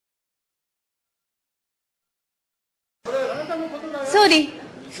総理、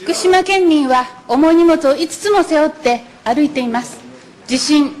福島県民は重い荷物を5つも背負って歩いています。地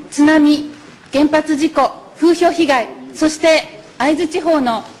震、津波、原発事故、風評被害、そして会津地方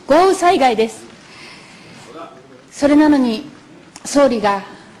の豪雨災害です。それなのに、総理が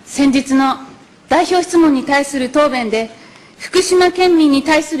先日の代表質問に対する答弁で、福島県民に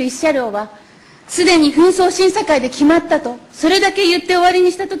対する1車両は、すでに紛争審査会で決まったと、それだけ言って終わり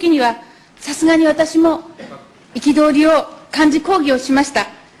にしたときには、さすがに私も憤りを感じ抗議をしました。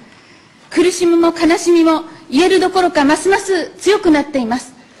苦しみも悲しみも言えるどころか、ますます強くなっていま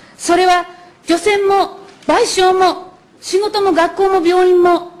す。それは、除染も賠償も仕事も学校も病院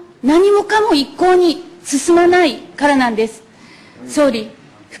も何もかも一向に進まないからなんです。総理、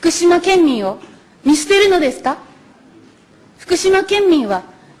福島県民を見捨てるのですか？福島県民は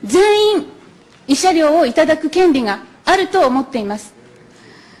全員慰謝料をいただく権利があると思っています。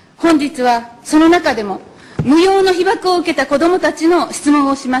本日はその中でも無用の被爆を受けた子どもたちの質問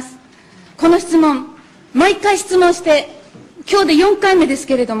をします。この質問、毎回質問して、今日で4回目です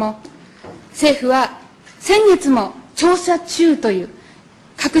けれども、政府は先月も調査中という、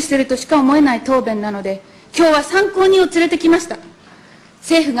隠しているとしか思えない答弁なので、今日は参考人を連れてきました。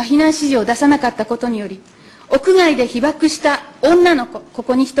政府が避難指示を出さなかったことにより、屋外で被爆した女の子、こ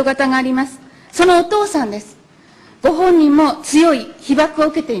こに人型があります。そのお父さんです。ご本人も強い被爆を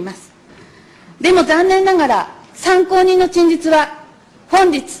受けています。でも残念ながら、参考人の陳述は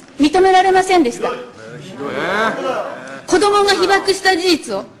本日認められませんでした。子供が被爆した事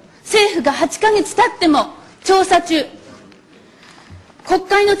実を政府が8ヶ月経っても調査中。国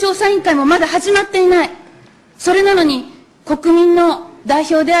会の調査委員会もまだ始まっていない。それなのに国民の代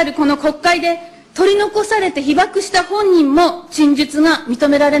表であるこの国会で取り残されて被爆した本人も陳述が認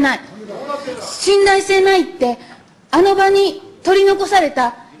められない。信頼性ないって、あの場に取り残され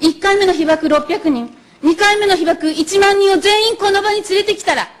た1回目の被爆600人、2回目の被爆1万人を全員この場に連れてき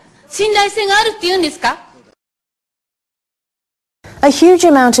たら、信頼性があるって言うんですか？ A huge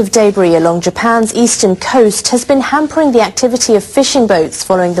amount of debris along Japan's eastern coast has been hampering the activity of fishing boats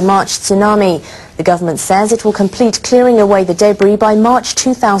following the March tsunami. The government says it will complete clearing away the debris by March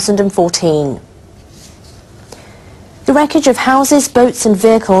 2014. The wreckage of houses, boats and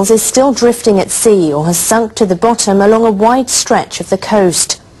vehicles is still drifting at sea or has sunk to the bottom along a wide stretch of the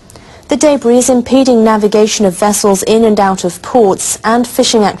coast. The debris is impeding navigation of vessels in and out of ports and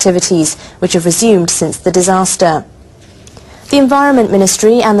fishing activities, which have resumed since the disaster. The Environment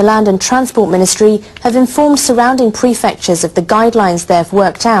Ministry and the Land and Transport Ministry have informed surrounding prefectures of the guidelines they have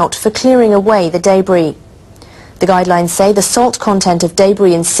worked out for clearing away the debris. The guidelines say the salt content of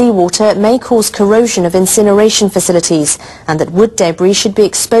debris in seawater may cause corrosion of incineration facilities and that wood debris should be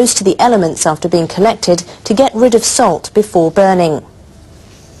exposed to the elements after being collected to get rid of salt before burning.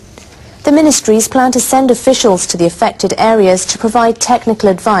 The ministries plan to send officials to the affected areas to provide technical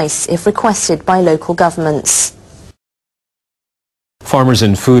advice if requested by local governments. Farmers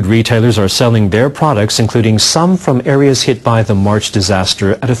and food retailers are selling their products, including some from areas hit by the March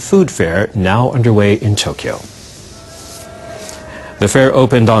disaster, at a food fair now underway in Tokyo. The fair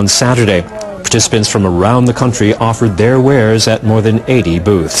opened on Saturday. Participants from around the country offered their wares at more than 80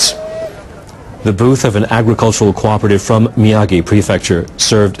 booths. The booth of an agricultural cooperative from Miyagi Prefecture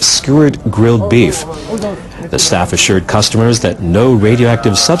served skewered grilled beef. The staff assured customers that no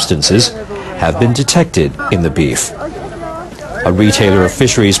radioactive substances have been detected in the beef. A retailer of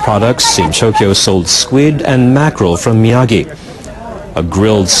fisheries products in Tokyo sold squid and mackerel from Miyagi. A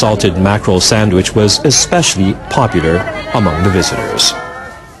grilled salted mackerel sandwich was especially popular among the visitors.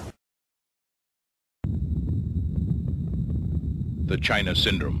 The China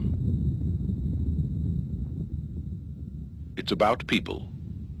Syndrome. It's about people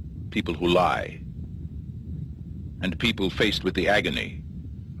who lie, and people faced with the agony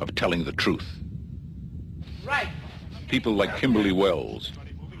of telling the truth. Right. People like Kimberly Wells,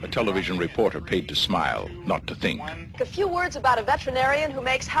 a television reporter paid to smile, not to think. A few words about a veterinarian who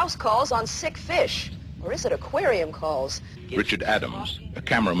makes house calls on sick fish. Or is it aquarium calls? Richard Adams, a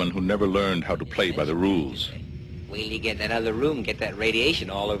cameraman who never learned how to play by the rules. Wait till you get in that other room, get that radiation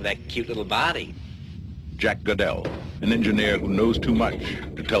all over that cute little body. Jack Goodell, an engineer who knows too much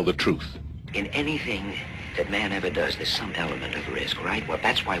to tell the truth. In anything that man ever does, there's some element of risk, right? Well,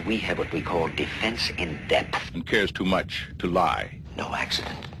 that's why we have what we call defense in depth. And cares too much to lie. No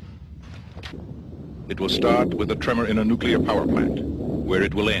accident. It will start with a tremor in a nuclear power plant. Where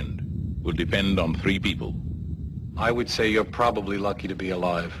it will end will depend on 3 people. I would say you're probably lucky to be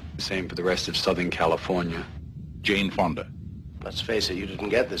alive. Same for the rest of Southern California. Jane Fonda. Let's face it, you didn't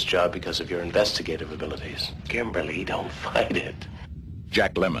get this job because of your investigative abilities. Kimberly, don't fight it.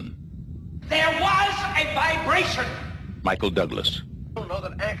 Jack Lemmon. There was a vibration. Michael Douglas. I don't know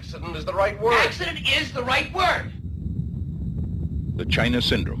that accident is the right word. Accident is the right word. The China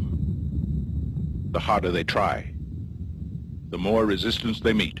Syndrome. The harder they try, the more resistance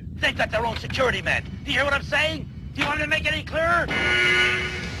they meet. They've got their own security men. Do you hear what I'm saying? Do you want me to make it any clearer?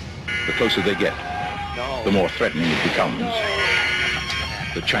 The closer they get, the more threatening it becomes.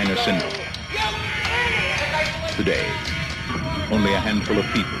 The China Syndrome. Today, only a handful of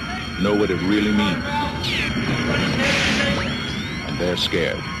people know what it really means. And they're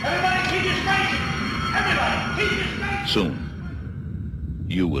scared. Soon,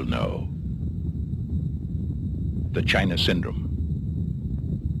 you will know. The China Syndrome.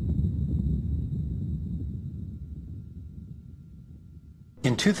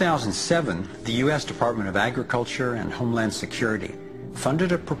 In 2007, the U.S. Department of Agriculture and Homeland Security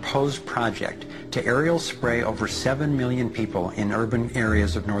funded a proposed project to aerial spray over 7 million people in urban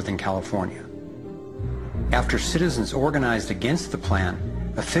areas of Northern California. After citizens organized against the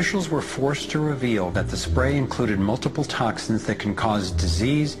plan, officials were forced to reveal that the spray included multiple toxins that can cause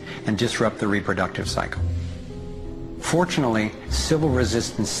disease and disrupt the reproductive cycle. Fortunately, civil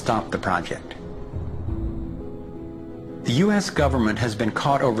resistance stopped the project. The U.S. government has been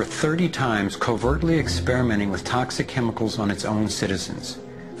caught over 30 times covertly experimenting with toxic chemicals on its own citizens,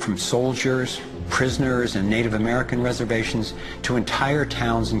 from soldiers, prisoners, and Native American reservations to entire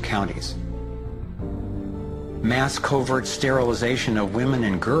towns and counties. Mass covert sterilization of women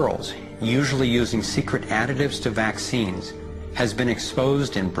and girls, usually using secret additives to vaccines, has been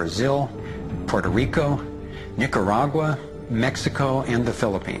exposed in Brazil, Puerto Rico, Nicaragua, Mexico, and the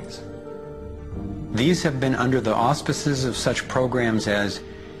Philippines. These have been under the auspices of such programs as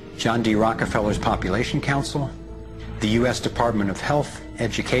John D. Rockefeller's Population Council, the U.S. Department of Health,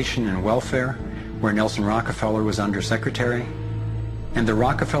 Education, and Welfare, where Nelson Rockefeller was undersecretary, and the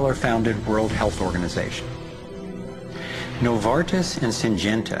Rockefeller-founded World Health Organization. Novartis and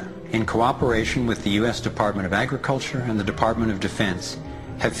Syngenta, in cooperation with the U.S. Department of Agriculture and the Department of Defense,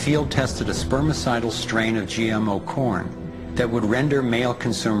 have field-tested a spermicidal strain of GMO corn that would render male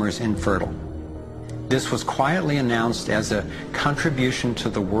consumers infertile. This was quietly announced as a contribution to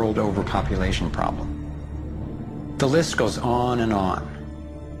the world overpopulation problem. The list goes on and on.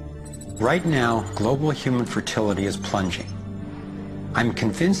 Right now, global human fertility is plunging. I'm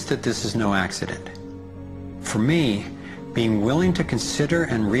convinced that this is no accident. For me, being willing to consider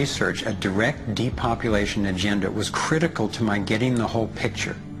and research a direct depopulation agenda was critical to my getting the whole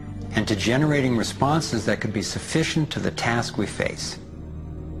picture and to generating responses that could be sufficient to the task we face.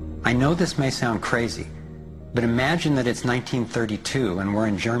 I know this may sound crazy, but imagine that it's 1932 and we're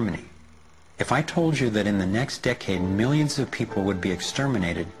in Germany. If I told you that in the next decade millions of people would be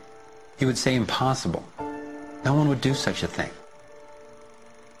exterminated, you would say impossible. No one would do such a thing.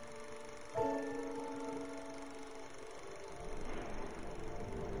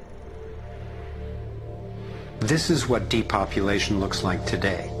 This is what depopulation looks like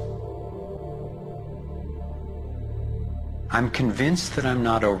today. I'm convinced that I'm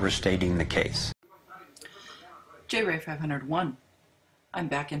not overstating the case. JP.501. I'm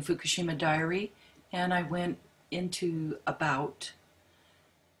back in Fukushima Diary, and I went into About,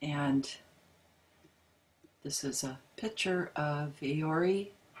 and this is a picture of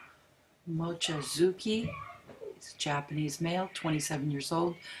Iori Mochizuki. He's a Japanese male, 27 years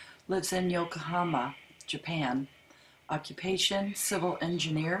old, lives in Yokohama, Japan. Occupation, civil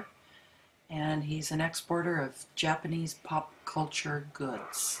engineer, and he's an exporter of Japanese pop culture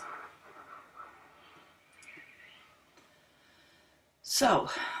goods. So,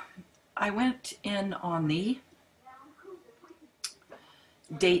 I went in on the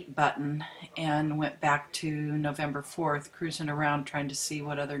date button and went back to November 4th, cruising around trying to see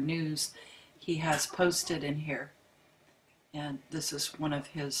what other news he has posted in here. And this is one of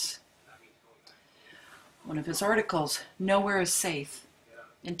his articles. Nowhere is safe.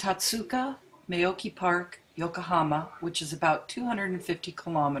 In Tatsuka, Meoki Park, Yokohama, which is about 250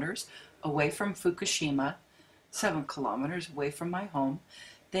 kilometers away from Fukushima, 7 kilometers away from my home,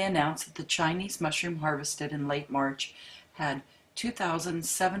 they announced that the Chinese mushroom harvested in late March had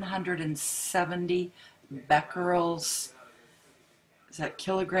 2,770 becquerels, is that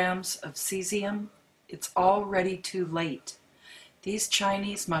kilograms, of cesium? It's already too late. These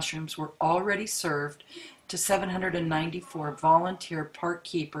Chinese mushrooms were already served to 794 volunteer park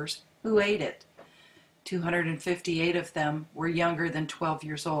keepers who ate it. 258 of them were younger than 12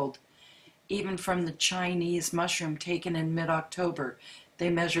 years old. Even from the Chinese mushroom taken in mid-October, they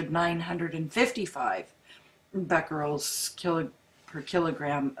measured 955 becquerels per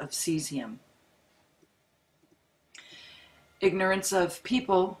kilogram of cesium. Ignorance of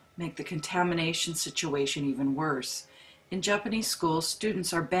people make the contamination situation even worse. In Japanese schools,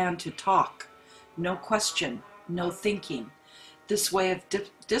 students are banned to talk. No question, no thinking. This way of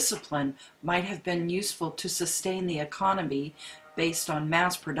discipline might have been useful to sustain the economy based on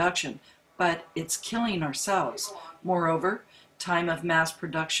mass production, but it's killing ourselves. Moreover, time of mass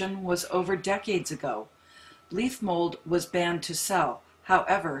production was over decades ago. Leaf mold was banned to sell.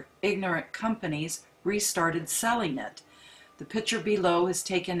 However, ignorant companies restarted selling it. The picture below is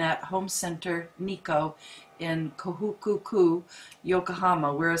taken at Home Center Nikko in Kofuku,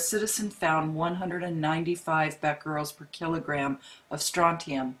 Yokohama, where a citizen found 195 becquerels per kilogram of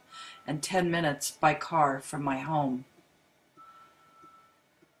strontium and 10 minutes by car from my home.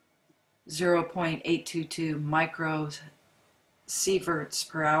 0.822 microsieverts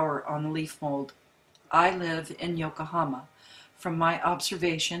per hour on leaf mold. I live in Yokohama. From my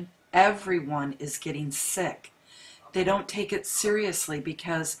observation, everyone is getting sick. They don't take it seriously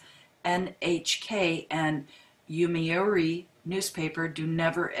because NHK and Yomiuri newspaper do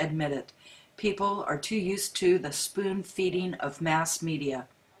never admit it. People are too used to the spoon feeding of mass media.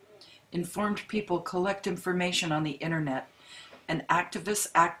 Informed people collect information on the internet. An activist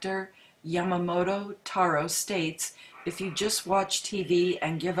actor, Yamamoto Taro, states, "If you just watch TV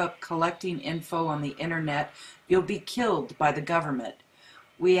and give up collecting info on the internet, you'll be killed by the government."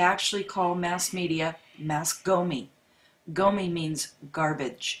 We actually call mass media mass gomi. Gomi means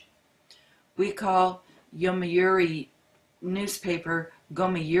garbage. We call Yomiuri newspaper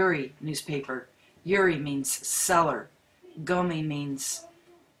Gomiuri newspaper. Yuri means seller. Gomi means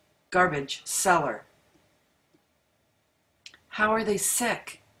garbage seller. How are they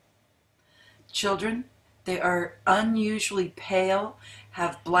sick? Children, they are unusually pale,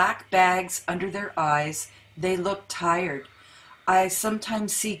 have black bags under their eyes. They look tired. I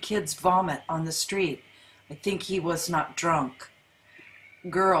sometimes see kids vomit on the street. I think he was not drunk.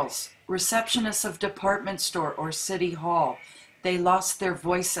 Girls, receptionists of department store or city hall, they lost their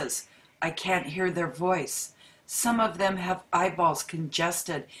voices. I can't hear their voice. Some of them have eyeballs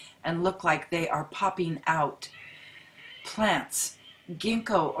congested and look like they are popping out. Plants,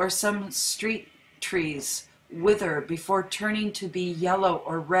 ginkgo or some street trees, wither before turning to be yellow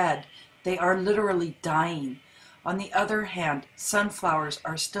or red. They are literally dying. On the other hand, sunflowers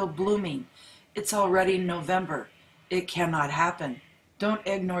are still blooming. It's already November. It cannot happen. Don't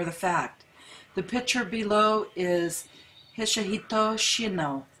ignore the fact. The picture below is Hisahito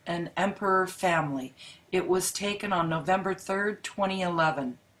Shino, an emperor family. It was taken on November 3rd,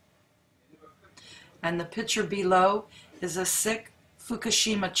 2011. And the picture below is a sick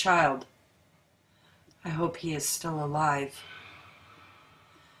Fukushima child. I hope he is still alive.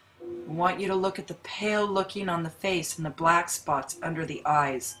 I want you to look at the pale looking on the face and the black spots under the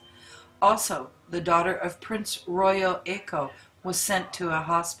eyes. Also, the daughter of Prince Royal Eiko was sent to a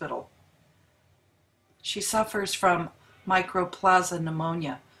hospital. She suffers from mycoplasma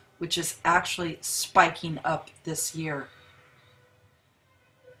pneumonia, which is actually spiking up this year.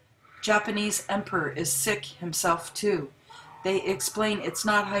 Japanese emperor is sick himself too. They explain it's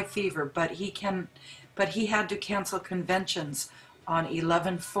not high fever, but he had to cancel conventions on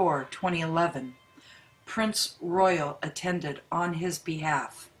 11/4/2011. Prince Royal attended on his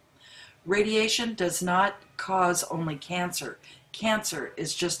behalf. Radiation does not cause only cancer. Cancer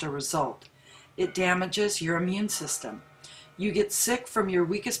is just a result. It damages your immune system. You get sick from your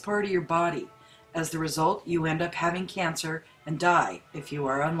weakest part of your body. As the result, you end up having cancer and die if you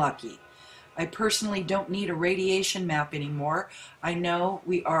are unlucky. I personally don't need a radiation map anymore. I know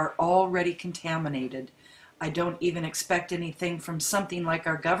we are already contaminated. I don't even expect anything from something like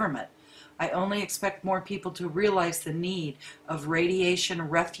our government. I only expect more people to realize the need of radiation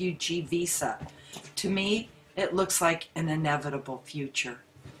refugee visa. To me, it looks like an inevitable future.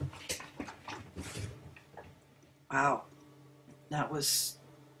 Wow, that was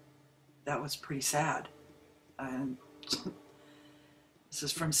pretty sad. And this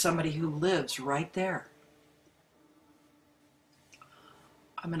is from somebody who lives right there.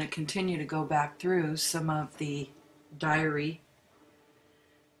 I'm going to continue to go back through some of the diary,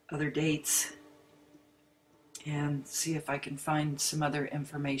 other dates, and see if I can find some other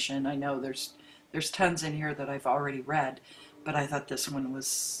information. I know there's tons in here that I've already read, but I thought this one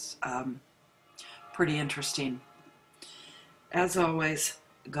was pretty interesting. As always,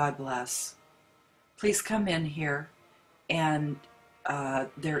 God bless. Please come in here, and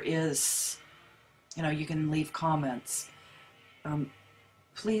there is, you can leave comments.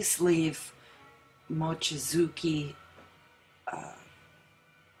 Please leave Mochizuki,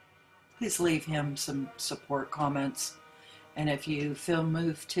 please leave him some support comments. And if you feel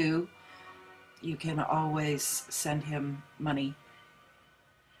moved to, you can always send him money.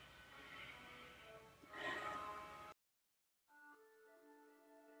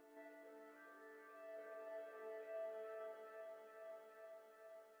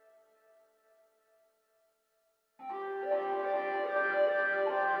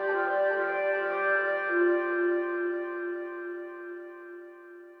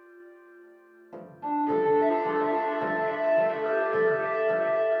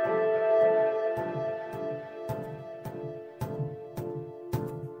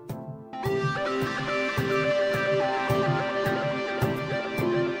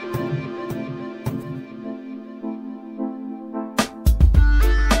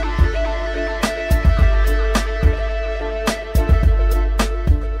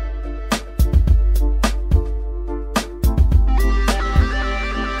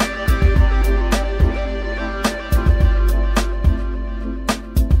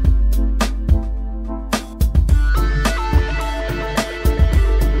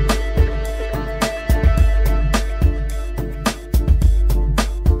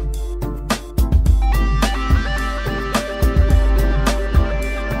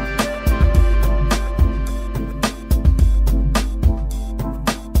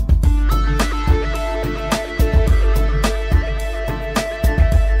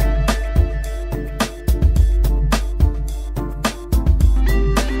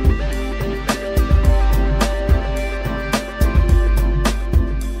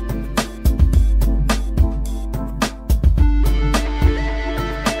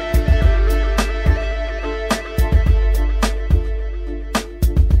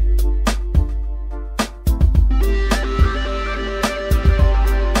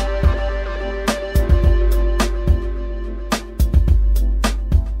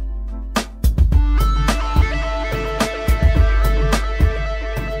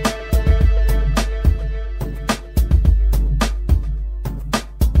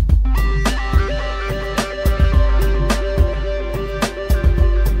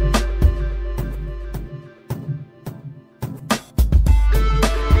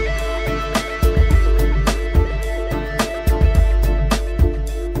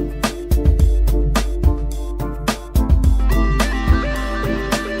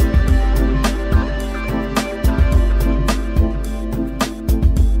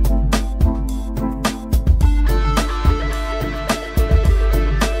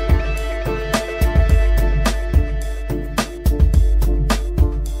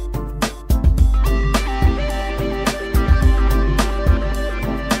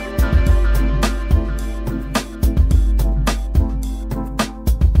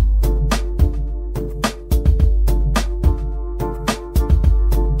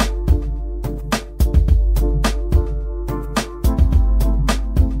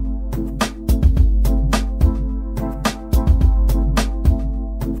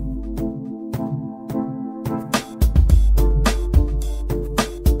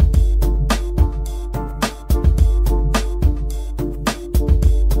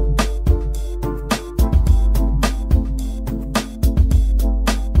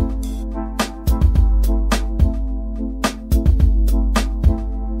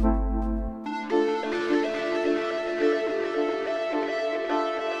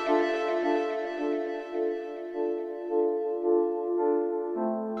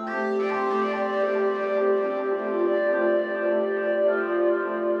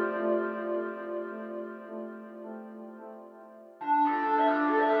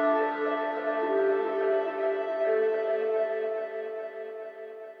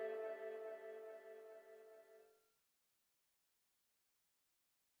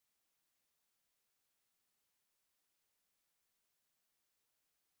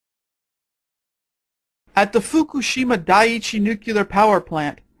 At the Fukushima Daiichi nuclear power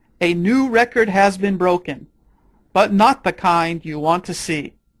plant, a new record has been broken, but not the kind you want to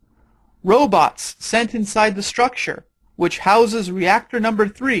see. Robots sent inside the structure, which houses reactor number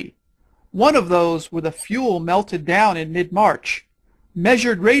 3, one of those where the fuel melted down in mid-March,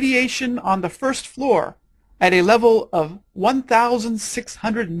 measured radiation on the first floor at a level of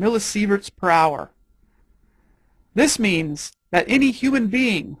 1,600 millisieverts per hour. This means that any human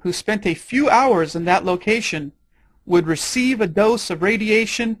being who spent a few hours in that location would receive a dose of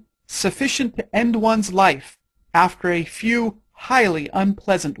radiation sufficient to end one's life after a few highly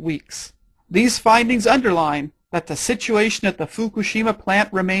unpleasant weeks. These findings underline that the situation at the Fukushima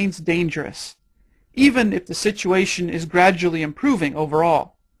plant remains dangerous, even if the situation is gradually improving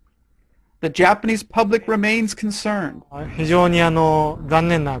overall. The Japanese public remains concerned. It's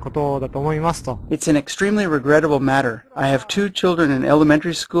an extremely regrettable matter. I have 2 children in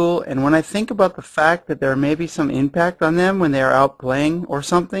elementary school, and when I think about the fact that there may be some impact on them when they are out playing or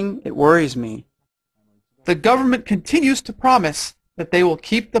something, it worries me. The government continues to promise that they will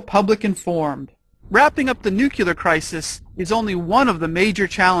keep the public informed. Wrapping up the nuclear crisis is only one of the major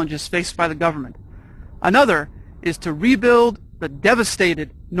challenges faced by the government. Another is to rebuild the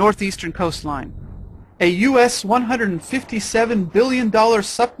devastated northeastern coastline. A U.S. $157 billion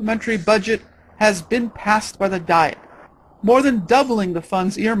supplementary budget has been passed by the Diet, more than doubling the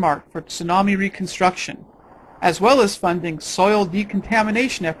funds earmarked for tsunami reconstruction, as well as funding soil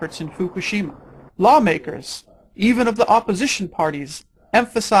decontamination efforts in Fukushima. Lawmakers, even of the opposition parties,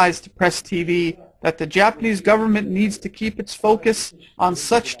 emphasized to Press TV that the Japanese government needs to keep its focus on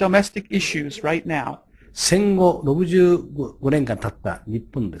such domestic issues right now. 戦後65年間経った日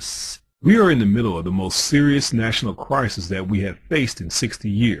本です。 We are in the middle of the most serious national crisis that we have faced in 60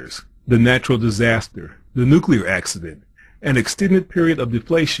 years. The natural disaster, the nuclear accident, an extended period of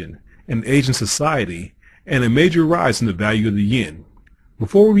deflation, an aging society, and a major rise in the value of the yen.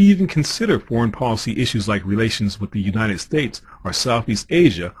 Before we even consider foreign policy issues like relations with the United States or Southeast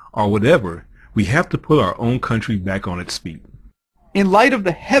Asia or whatever, we have to put our own country back on its feet. In light of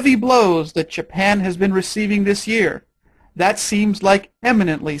the heavy blows that Japan has been receiving this year, that seems like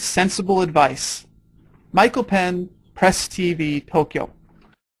eminently sensible advice. Michael Penn, Press TV, Tokyo.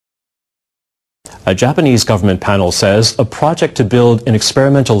 A Japanese government panel says a project to build an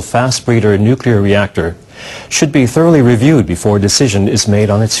experimental fast-breeder nuclear reactor should be thoroughly reviewed before a decision is made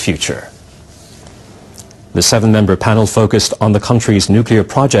on its future. The 7-member panel focused on the country's nuclear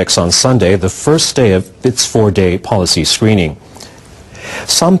projects on Sunday, the first day of its 4-day policy screening.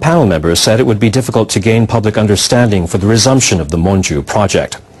 Some panel members said it would be difficult to gain public understanding for the resumption of the Monju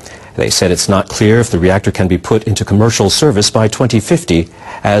project. They said it's not clear if the reactor can be put into commercial service by 2050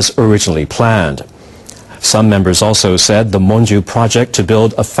 as originally planned. Some members also said the Monju project to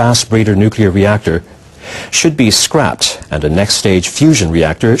build a fast-breeder nuclear reactor should be scrapped and a next-stage fusion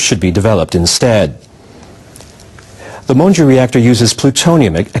reactor should be developed instead. The Monju reactor uses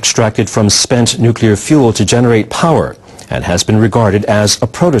plutonium extracted from spent nuclear fuel to generate power and has been regarded as a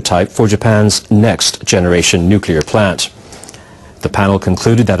prototype for Japan's next-generation nuclear plant. The panel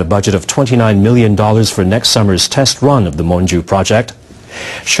concluded that a budget of $29 million for next summer's test run of the Monju project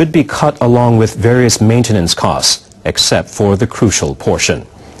should be cut along with various maintenance costs, except for the crucial portion.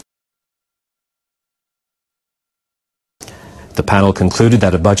 The panel concluded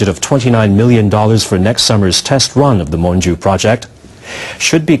that a budget of $29 million for next summer's test run of the Monju project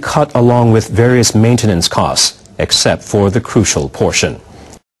should be cut along with various maintenance costs, except for the crucial portion.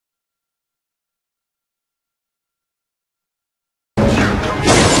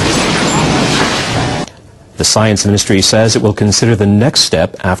 The Science Ministry says it will consider the next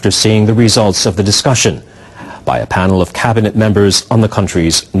step after seeing the results of the discussion by a panel of cabinet members on the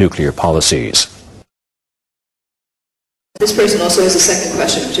country's nuclear policies. This person also has a second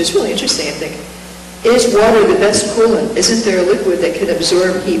question, which is really interesting, I think. Is water the best coolant? Isn't there a liquid that can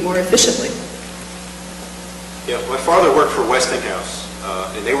absorb heat more efficiently? Yeah, my father worked for Westinghouse,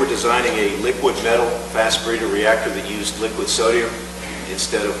 and they were designing a liquid metal fast breeder reactor that used liquid sodium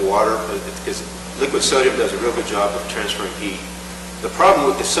instead of water, because liquid sodium does a real good job of transferring heat. The problem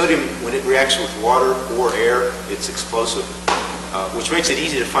with the sodium, when it reacts with water or air, it's explosive, which makes it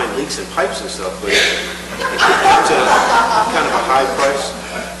easy to find leaks in pipes and stuff, but it comes at kind of a high price.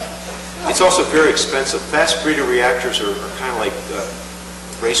 It's also very expensive. Fast breeder reactors are kind of like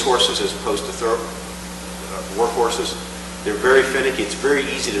racehorses as opposed to workhorses. They're very finicky. It's very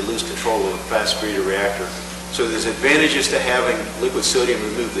easy to lose control of a fast breeder reactor. So there's advantages to having liquid sodium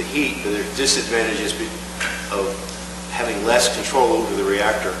remove the heat, but there's disadvantages of having less control over the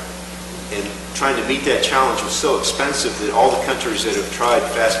reactor. And trying to meet that challenge was so expensive that all the countries that have tried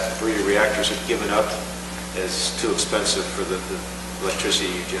fast breeder reactors have given up as too expensive for the electricity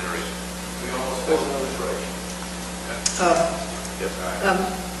you generate.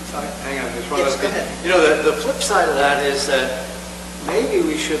 Hang on, just one Yes, other go thing. ahead. You know, the flip side of that is that maybe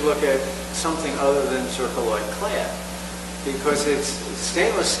we should look at something other than zircaloy clad, because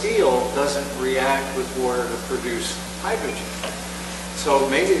stainless steel doesn't react with water to produce hydrogen. So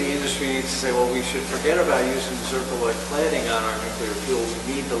maybe the industry needs to say, well, we should forget about using zircaloy cladding on our nuclear fuel.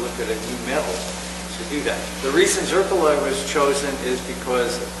 We need to look at a new metal to do that. The reason zircaloy was chosen is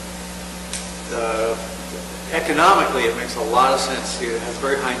because economically it makes a lot of sense. It has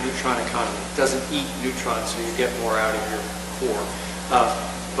very high neutron economy. It doesn't eat neutrons, so you get more out of your core.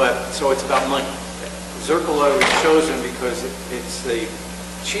 So it's about money. Zircaloy was chosen because it's the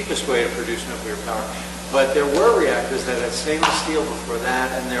cheapest way to produce nuclear power. But there were reactors that had stainless steel before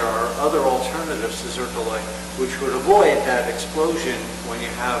that, and there are other alternatives to zircaloy which would avoid that explosion when you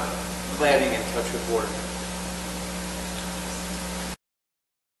have cladding in touch with water.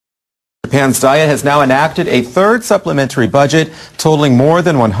 Japan's Diet has now enacted a third supplementary budget totaling more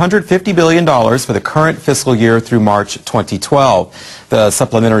than $150 billion for the current fiscal year through March 2012. The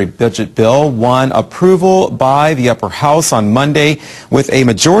supplementary budget bill won approval by the upper house on Monday with a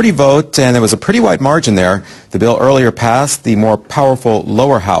majority vote, and there was a pretty wide margin there. The bill earlier passed the more powerful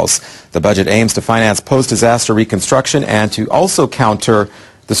lower house. The budget aims to finance post-disaster reconstruction and to also counter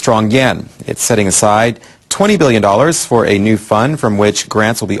the strong yen. It's setting aside $20 billion for a new fund from which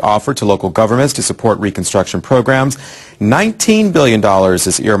grants will be offered to local governments to support reconstruction programs. $19 billion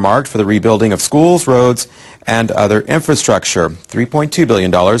is earmarked for the rebuilding of schools, roads, and other infrastructure. $3.2 billion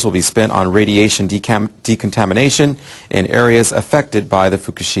will be spent on radiation decontamination in areas affected by the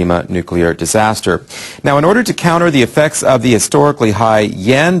Fukushima nuclear disaster. Now, in order to counter the effects of the historically high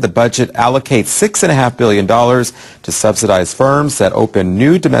yen, the budget allocates $6.5 billion to subsidize firms that open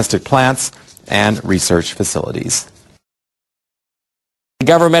new domestic plants and research facilities. The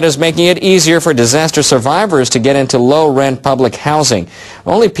government is making it easier for disaster survivors to get into low-rent public housing.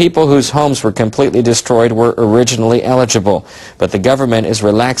 Only people whose homes were completely destroyed were originally eligible, but the government is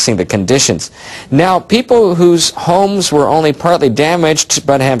relaxing the conditions. Now, people whose homes were only partly damaged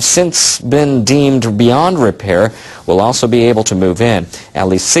but have since been deemed beyond repair will also be able to move in. At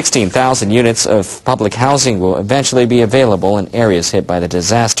least 16,000 units of public housing will eventually be available in areas hit by the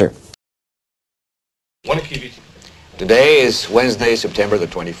disaster. Today is Wednesday, September the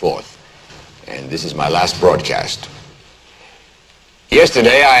 24th, and this is my last broadcast.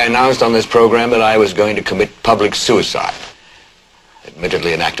 Yesterday I announced on this program that I was going to commit public suicide,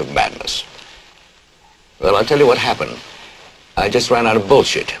 admittedly an act of madness. Well, I'll tell you what happened. I just ran out of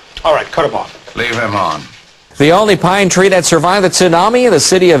bullshit. All right, cut him off. Leave him on. The only pine tree that survived the tsunami in the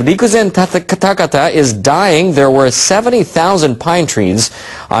city of Rikuzen Takata is dying. There were 70,000 pine trees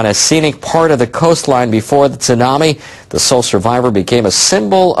on a scenic part of the coastline before the tsunami. The sole survivor became a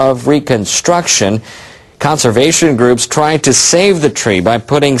symbol of reconstruction. Conservation groups tried to save the tree by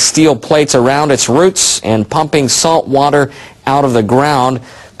putting steel plates around its roots and pumping salt water out of the ground.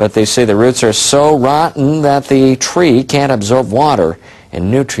 But they say the roots are so rotten that the tree can't absorb water and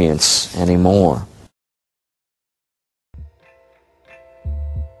nutrients anymore.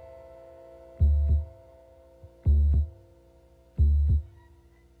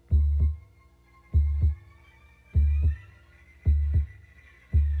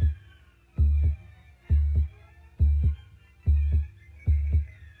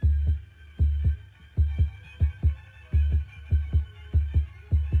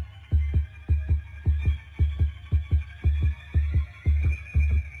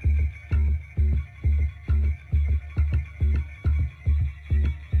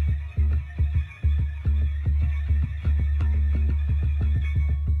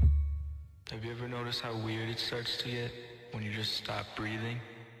 Have you ever noticed how weird it starts to get when you just stop breathing?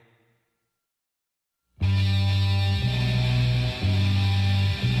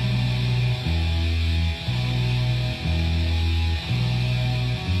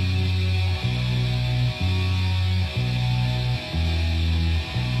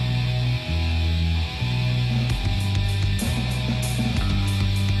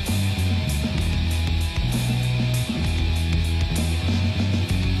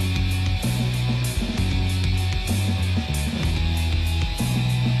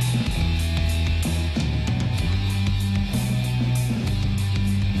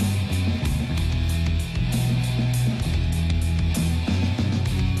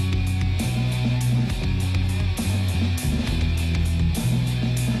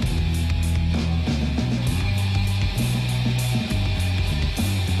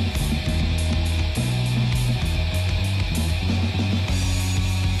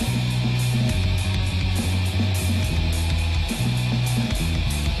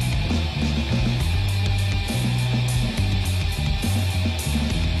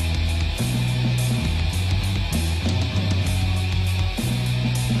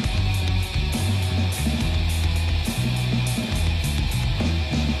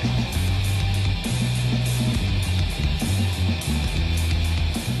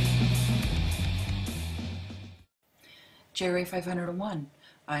 JP.501.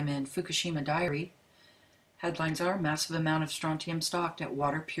 I'm in Fukushima Diary. Headlines are massive amount of strontium stocked at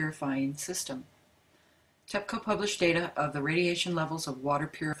water purifying system. TEPCO published data of the radiation levels of water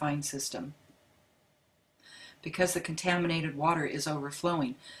purifying system. Because the contaminated water is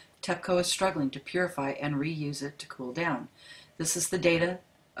overflowing, TEPCO is struggling to purify and reuse it to cool down. This is the data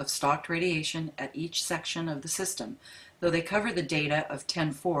of stocked radiation at each section of the system. Though they cover the data of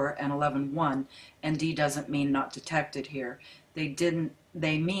 10.4 and 11.1, and D doesn't mean not detected here.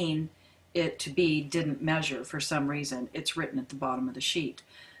 They mean it to be didn't measure for some reason. It's written at the bottom of the sheet.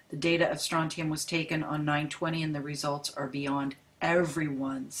 The data of strontium was taken on 9/20 and the results are beyond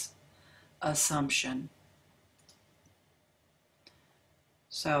everyone's assumption.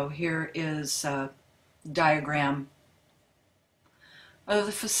 So here is a diagram of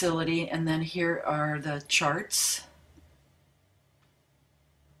the facility, and then here are the charts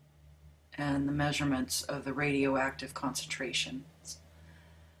and the measurements of the radioactive concentrations.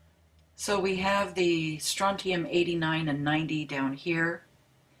 So we have the strontium 89 and 90 down here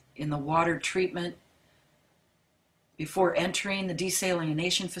in the water treatment. Before entering the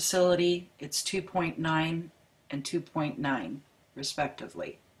desalination facility, it's 2.9 and 2.9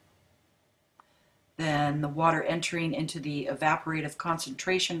 respectively. Then the water entering into the evaporative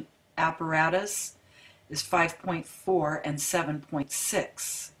concentration apparatus is 5.4 and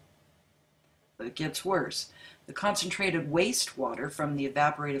 7.6. But it gets worse. The concentrated wastewater from the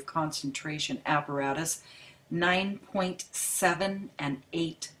evaporative concentration apparatus, 9.7 and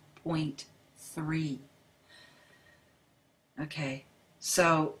 8.3. Okay,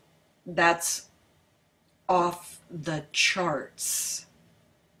 so that's off the charts.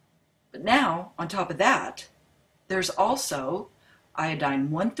 But now, on top of that, there's also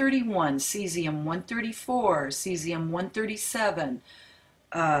iodine 131, cesium 134, cesium 137,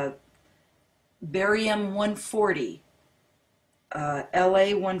 barium 140, La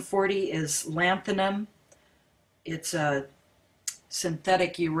 140 is lanthanum. It's a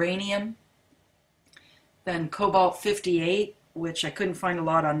synthetic uranium. Then cobalt 58, which I couldn't find a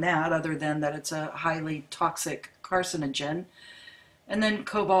lot on that other than that it's a highly toxic carcinogen. And then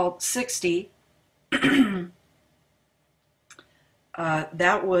cobalt 60, that's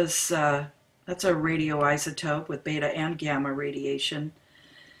a radioisotope with beta and gamma radiation.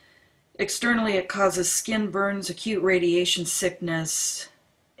 Externally, it causes skin burns, acute radiation sickness.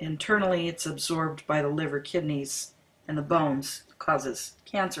 Internally, it's absorbed by the liver, kidneys, and the bones. It causes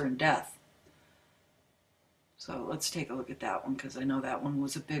cancer and death. So let's take a look at that one, because I know that one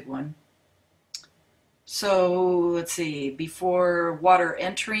was a big one. So let's see, before water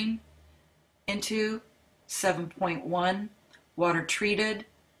entering into 7.1, water treated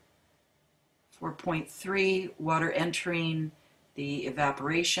 4.3, water entering the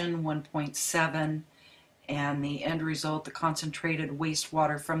evaporation 1.7, and the end result, the concentrated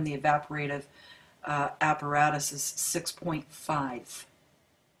wastewater from the evaporative apparatus is 6.5.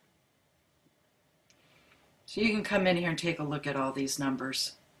 So you can come in here and take a look at all these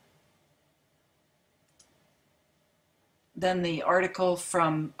numbers. Then the article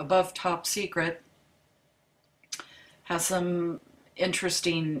from Above Top Secret has some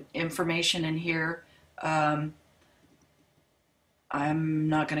interesting information in here. I'm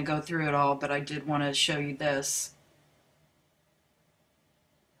not going to go through it all, but I did want to show you this.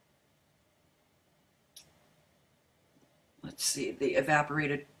 Let's see, the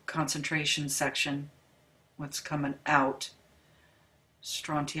evaporated concentration section, what's coming out.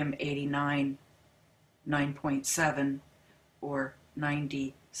 Strontium 89, 9.7, or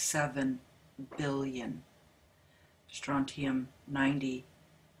 97 billion. Strontium 90,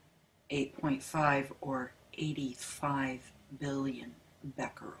 8.5, or 85 billion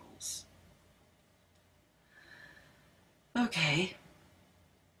becquerels. Okay,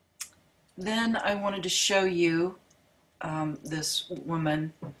 then I wanted to show you this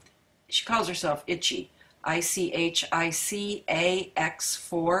woman. She calls herself Itchy,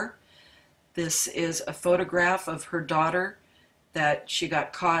 ICHICAX4. This is a photograph of her daughter that she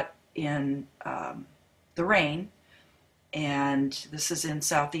got caught in the rain, and this is in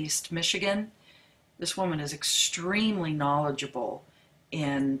southeast Michigan. This woman is extremely knowledgeable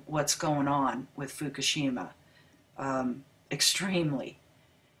in what's going on with Fukushima, extremely.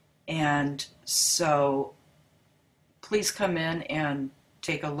 And so please come in and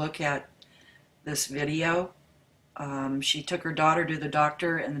take a look at this video. She took her daughter to the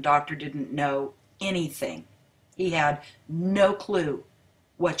doctor, and the doctor didn't know anything. He had no clue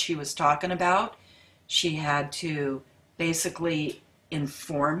what she was talking about. She had to basically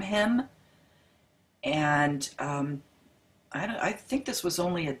inform him. And I think this was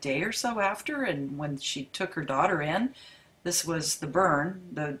only a day or so after, and when she took her daughter in, This was the burn.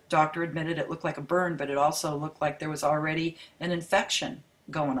 The doctor admitted it looked like a burn, but it also looked like there was already an infection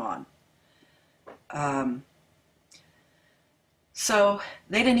going on. So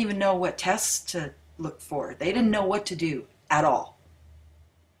they didn't even know what tests to look for. They didn't know what to do at all.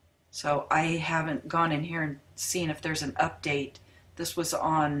 So I haven't gone in here and seen if there's an update. This was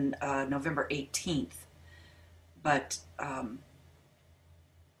on November 18th. But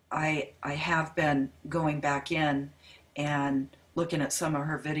I have been going back in and looking at some of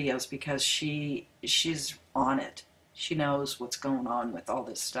her videos because she's on it. She knows what's going on with all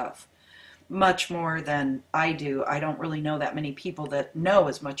this stuff. Much more than I do. I don't really know that many people that know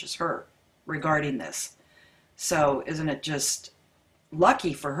as much as her regarding this. So isn't it just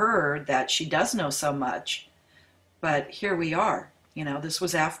lucky for her that she does know so much? But here we are. You know, this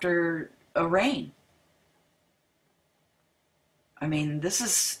was after a rain. I mean, this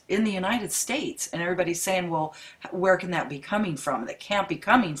is in the United States, and everybody's saying, well, where can that be coming from? That can't be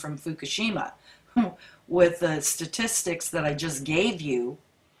coming from Fukushima. With the statistics that I just gave you,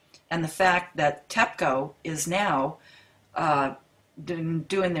 and the fact that TEPCO is now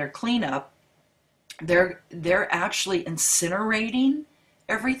doing their cleanup, they're actually incinerating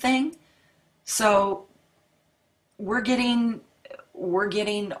everything. So we're getting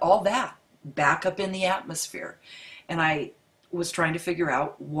all that back up in the atmosphere. And I was trying to figure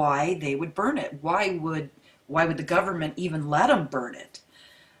out why they would burn it. Why would the government even let them burn it?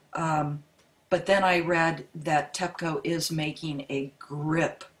 But then I read that TEPCO is making a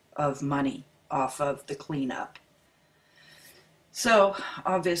grip of money off of the cleanup. So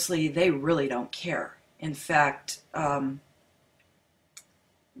obviously they really don't care. In fact, the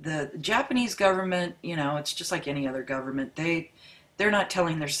Japanese government, you know, it's just like any other government. They're not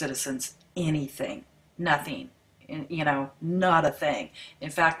telling their citizens anything, nothing, you know, not a thing. In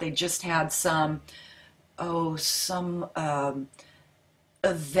fact, they just had some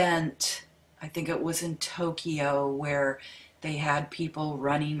event, I think it was in Tokyo, where they had people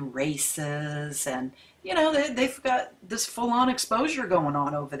running races, and you know, they've got this full-on exposure going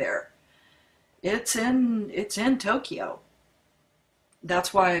on over there. It's in Tokyo.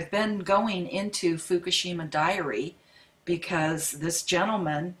 That's why I've been going into Fukushima Diary, because this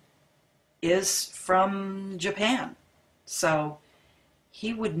gentleman is from Japan. So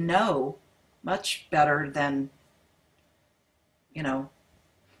he would know much better than, you know,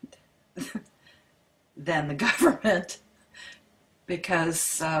 than the government,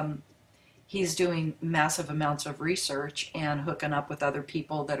 because he's doing massive amounts of research and hooking up with other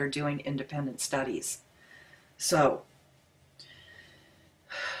people that are doing independent studies. So,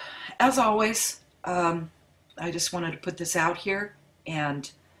 as always, I just wanted to put this out here,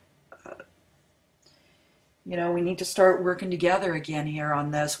 and you know, we need to start working together again here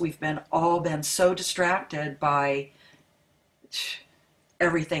on this. We've all been so distracted by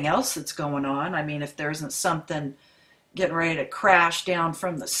everything else that's going on. I mean, if there isn't something getting ready to crash down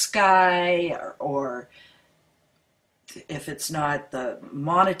from the sky, or if it's not the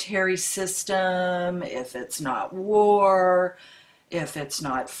monetary system, if it's not war, if it's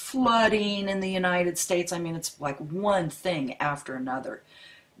not flooding in the United States, I mean, it's like one thing after another.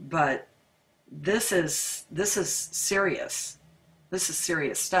 But this is serious. This is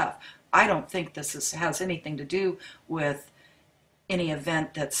serious stuff. I don't think this has anything to do with any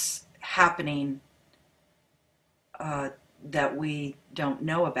event that's happening that we don't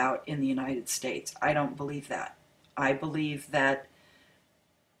know about in the United States. I don't believe that. I believe that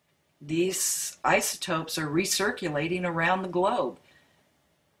these isotopes are recirculating around the globe.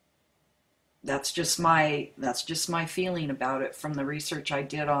 That's just my feeling about it from the research I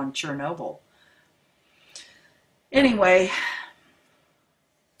did on Chernobyl. Anyway,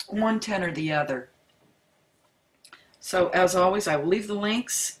 one 10 or the other. So as always, I will leave the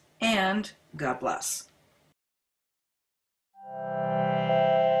links, and God bless.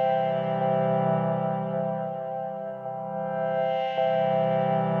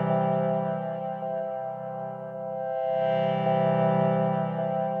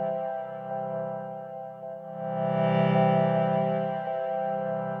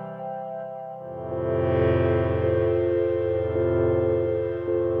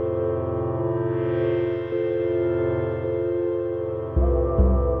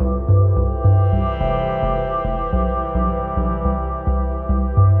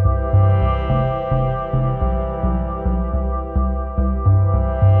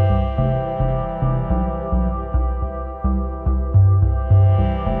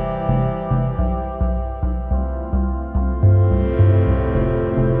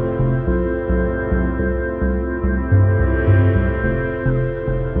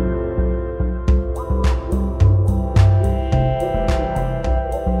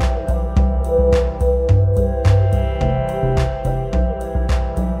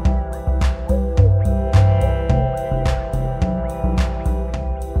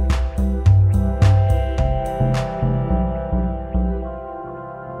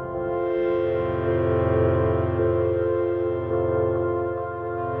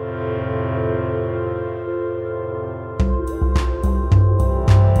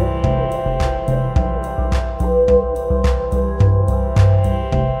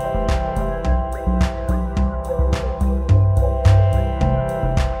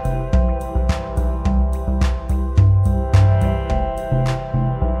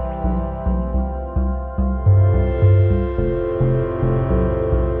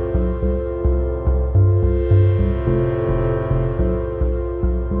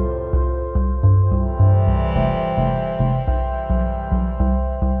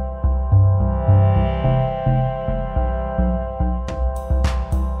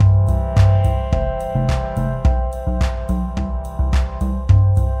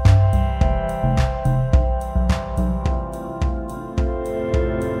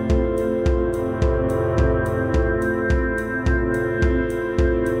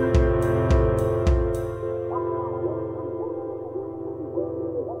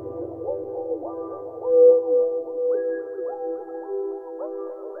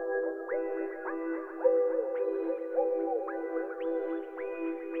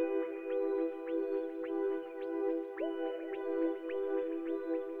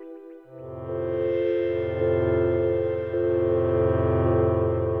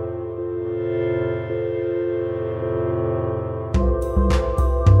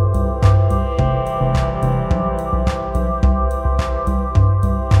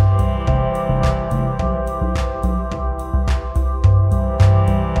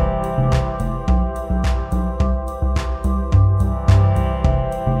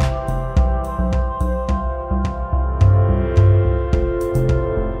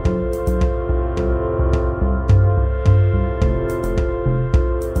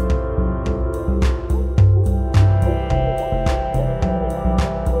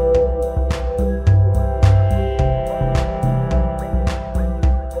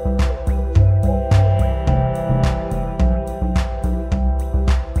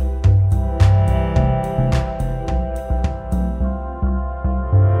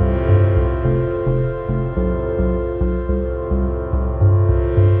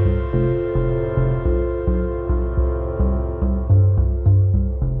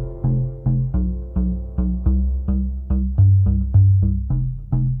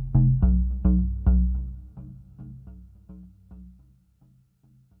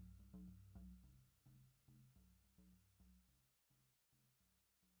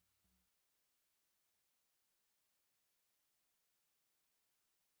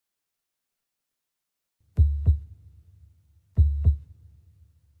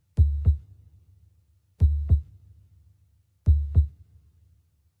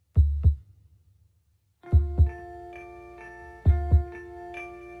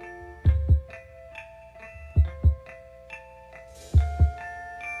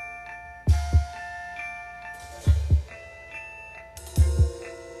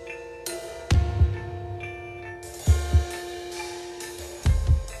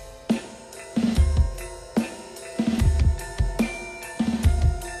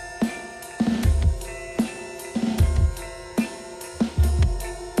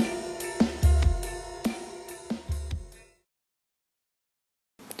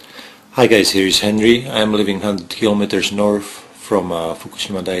 Hi guys, here is Henry. I am living 100 kilometers north from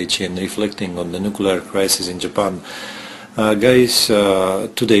Fukushima Daiichi and reflecting on the nuclear crisis in Japan. Guys,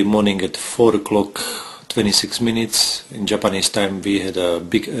 today morning at 4 o'clock 26 minutes in Japanese time we had a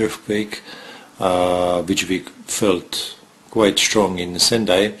big earthquake which we felt quite strong in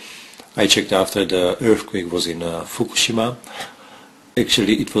Sendai. I checked after the earthquake was in Fukushima.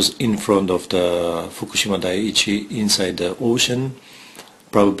 Actually it was in front of the Fukushima Daiichi inside the ocean,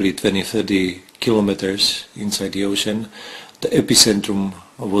 probably 20-30 kilometers inside the ocean. The epicentrum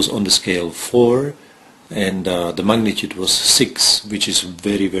was on the scale 4 and the magnitude was 6, which is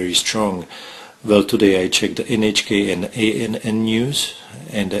very, very strong. Well, today I checked the NHK and ANN news,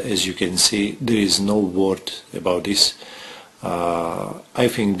 and as you can see there is no word about this. I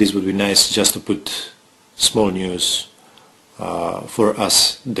think this would be nice just to put small news for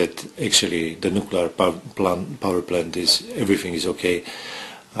us that actually the nuclear power plant is, everything is okay.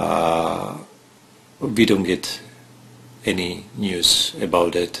 We don't get any news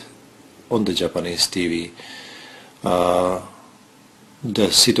about it on the Japanese TV. The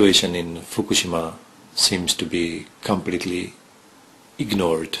situation in Fukushima seems to be completely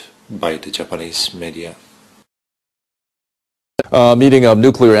ignored by the Japanese media. A meeting of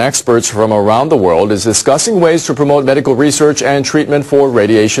nuclear experts from around the world is discussing ways to promote medical research and treatment for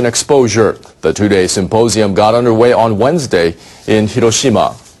radiation exposure. The two-day symposium got underway on Wednesday in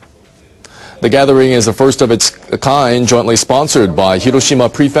Hiroshima. The gathering is the first of its kind, jointly sponsored by Hiroshima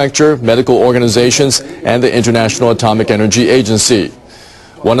Prefecture, medical organizations, and the International Atomic Energy Agency.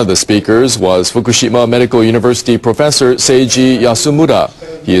 One of the speakers was Fukushima Medical University professor Seiji Yasumura.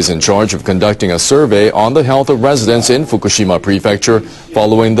 He is in charge of conducting a survey on the health of residents in Fukushima Prefecture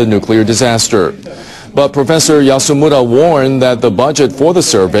following the nuclear disaster. But Professor Yasumura warned that the budget for the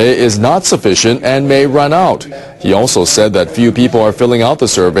survey is not sufficient and may run out. He also said that few people are filling out the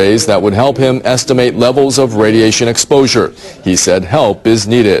surveys that would help him estimate levels of radiation exposure. He said help is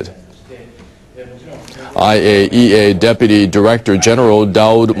needed. IAEA Deputy Director General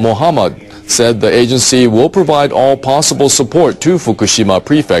Daoud Mohammed said the agency will provide all possible support to Fukushima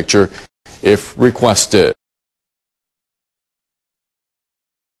Prefecture if requested.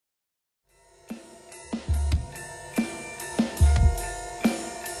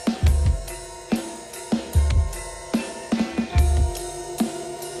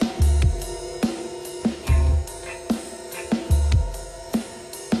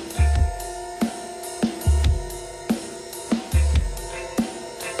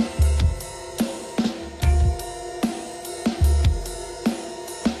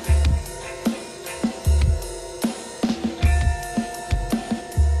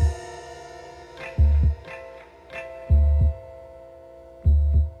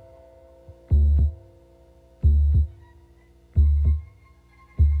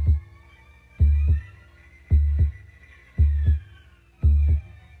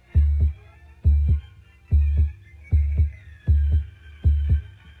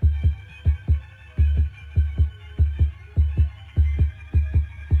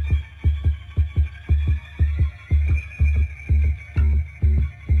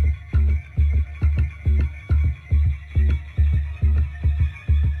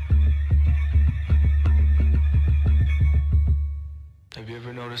 Have you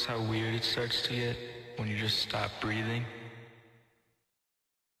ever noticed how weird it starts to get when you just stop breathing?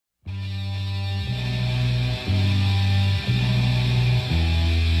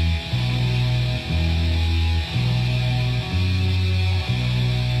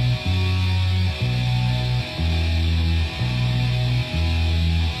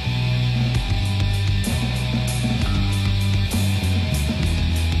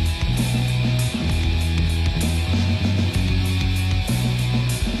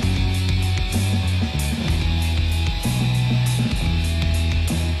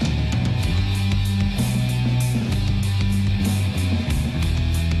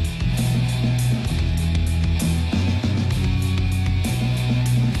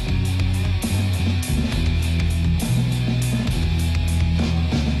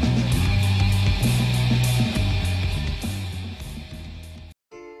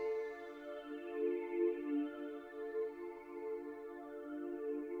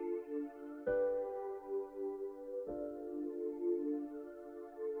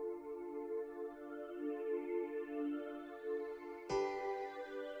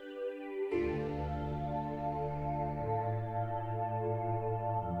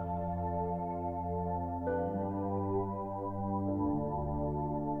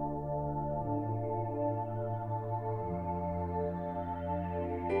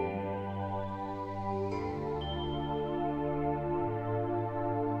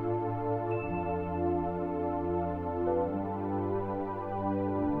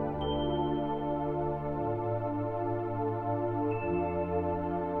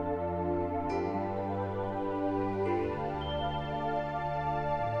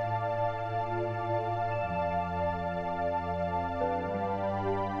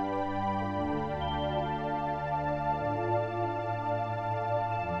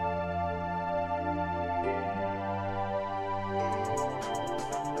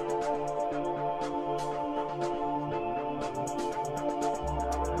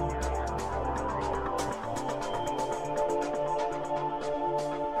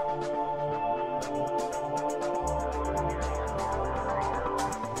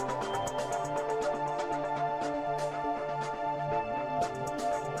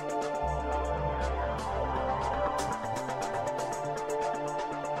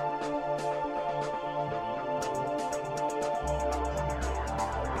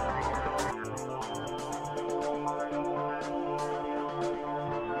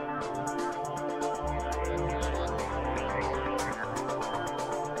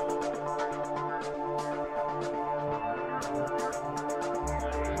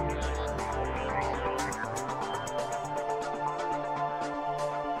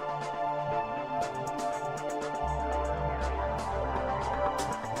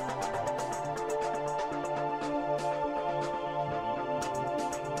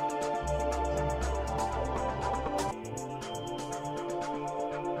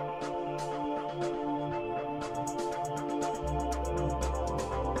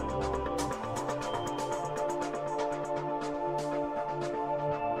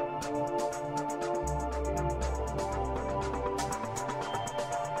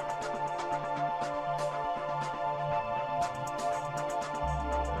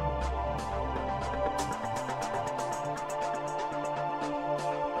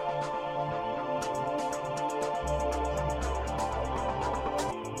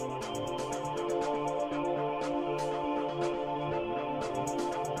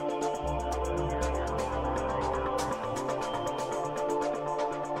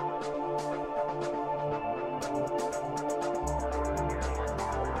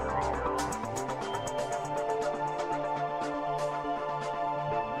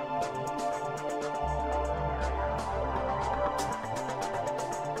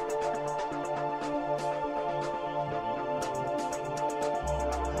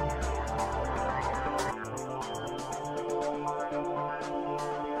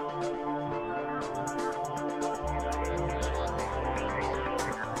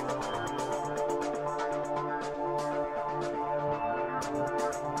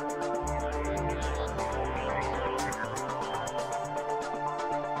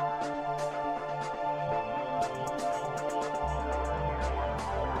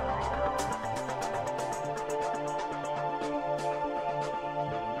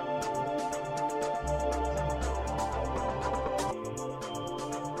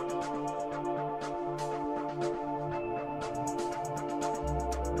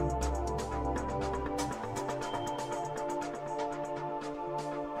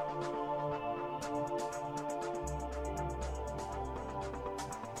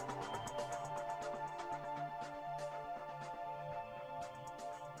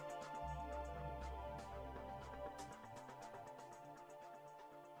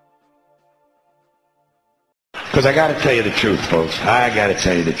 Because I got to tell you the truth, folks. I got to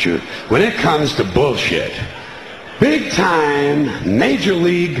tell you the truth. When it comes to bullshit, big time, major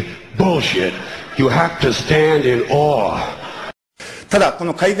league bullshit, you have to stand in awe. ただ、こ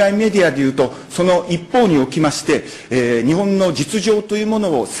の海外メディアでいうと、その一方におきまして、日本の実情というも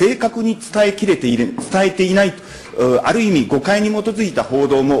のを正確に伝えていないと、ある意味誤解に基づいた報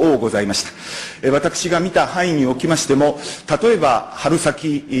道も多ございました。私が見た範囲におきましても、例えば春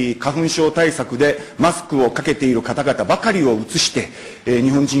先花粉症対策でマスクをかけている方々ばかりを映して、日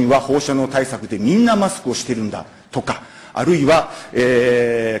本人は放射能対策でみんなマスクをしているんだとか、あるいは、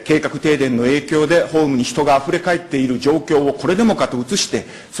計画停電の影響でホームに人があふれ返っている状況をこれでもかと映して、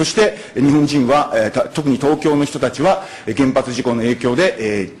そして日本人は、特に東京の人たちは原発事故の影響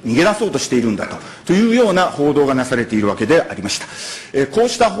で、逃げ出そうとしているんだというような報道がなされているわけでありました。こう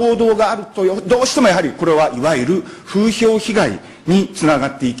した報道があると、どうしてもやはりこれはいわゆる風評被害につなが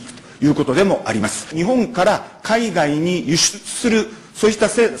っていくということでもあります。日本から海外に輸出するそうした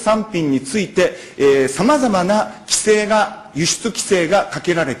産品について、さまざまな輸出規制がか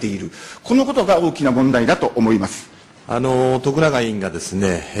けられている、このことが大きな問題だと思います。徳永委員がです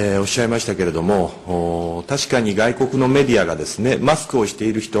ね、おっしゃいましたけれども、確かに外国のメディアがですね、マスクをして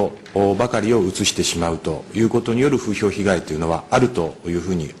いる人ばかりを映してしまうということによる風評被害というのはあるというふ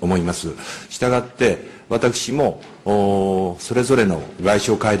うに思います。したがって私もそれぞれの外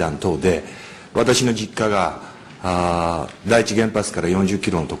相会談等で、私の実家が第一原発から40キ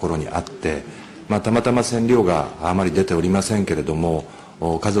ロのところにあって、たまたま線量があまり出ておりませんけれども、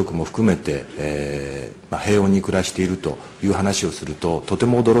家族も含めて、平穏に暮らしているという話をすると、とて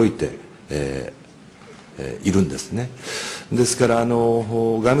も驚いて、いるんですね。ですから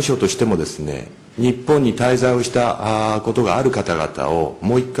外務省としてもですね、日本に滞在をしたことがある方々を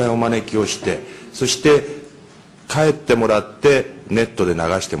もう一回お招きをして、そして帰ってもらってネットで流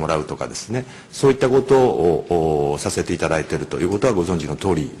してもらうとかですね、そういったことをさせていただいているということはご存知の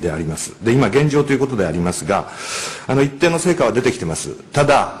通りであります。で、今現状ということでありますが、一定の成果は出てきてます。た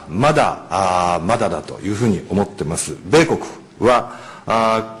だまだだというふうに思ってます。米国は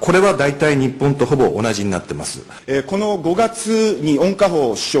これは大体日本とほぼ同じになってます。この5月に温家宝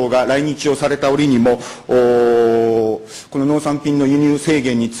首相が来日をされた折にも、この農産品の輸入制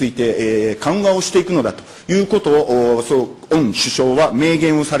限について、緩和をしていくのだということを恩首相は明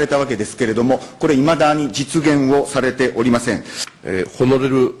言をされたわけですけれども、これいまだに実現をされておりません。ホノル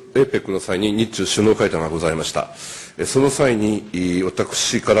ル APEC の際に日中首脳会談がございました。その際に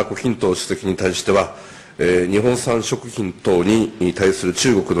私から胡錦涛主席に対しては、日本産食品等に対する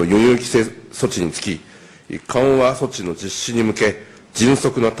中国の輸入規制措置につき、緩和措置の実施に向け迅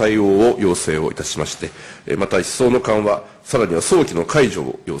速な対応を要請をいたしまして、また一層の緩和、さらには早期の解除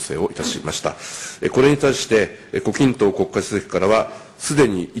を要請をいたしました。これに対して胡錦涛国家主席からは、すで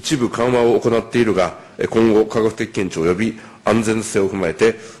に一部緩和を行っているが、今後科学的見地及び安全性を踏まえ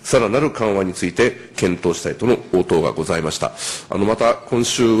てさらなる緩和について検討したいとの応答がございました。また今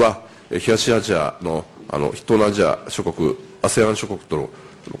週は東アジアの東南アジア諸国、ASEAN 諸国との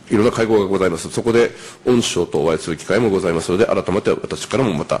いろんな会合がございます。そこで恩首相とお会いする機会もございますので、改めて私から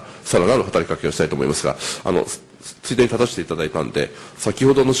もまたさらなる働きかけをしたいと思いますが、ついでに立たせていただいたんで、先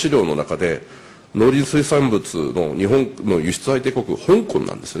ほどの資料の中で農林水産物の日本の輸出相手国香港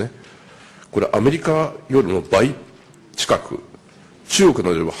なんですね。これアメリカよりも倍近く、中国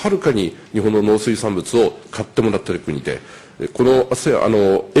などよりもはるかに日本の農水産物を買ってもらっている国で、この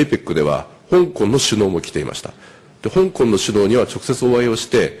APEC では香港の首脳も来ていました。で、香港の首脳には直接お会いをし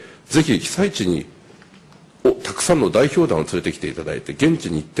て、ぜひ被災地にたくさんの代表団を連れてきていただいて、現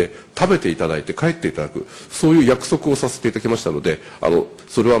地に行って食べていただいて帰っていただく、そういう約束をさせていただきましたので、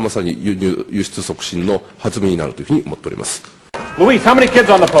それはまさに輸出促進の弾みになるというふうに思っております。Luis, how many kids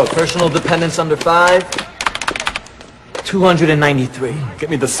on the post? Personal dependents under 5? 293. Get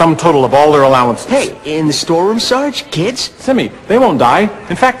me the sum total of all their allowances. Hey, in the storeroom, Sarge? Kids? Simi, they won't die.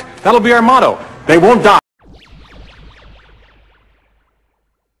 In fact, that'll be our motto. They won't die.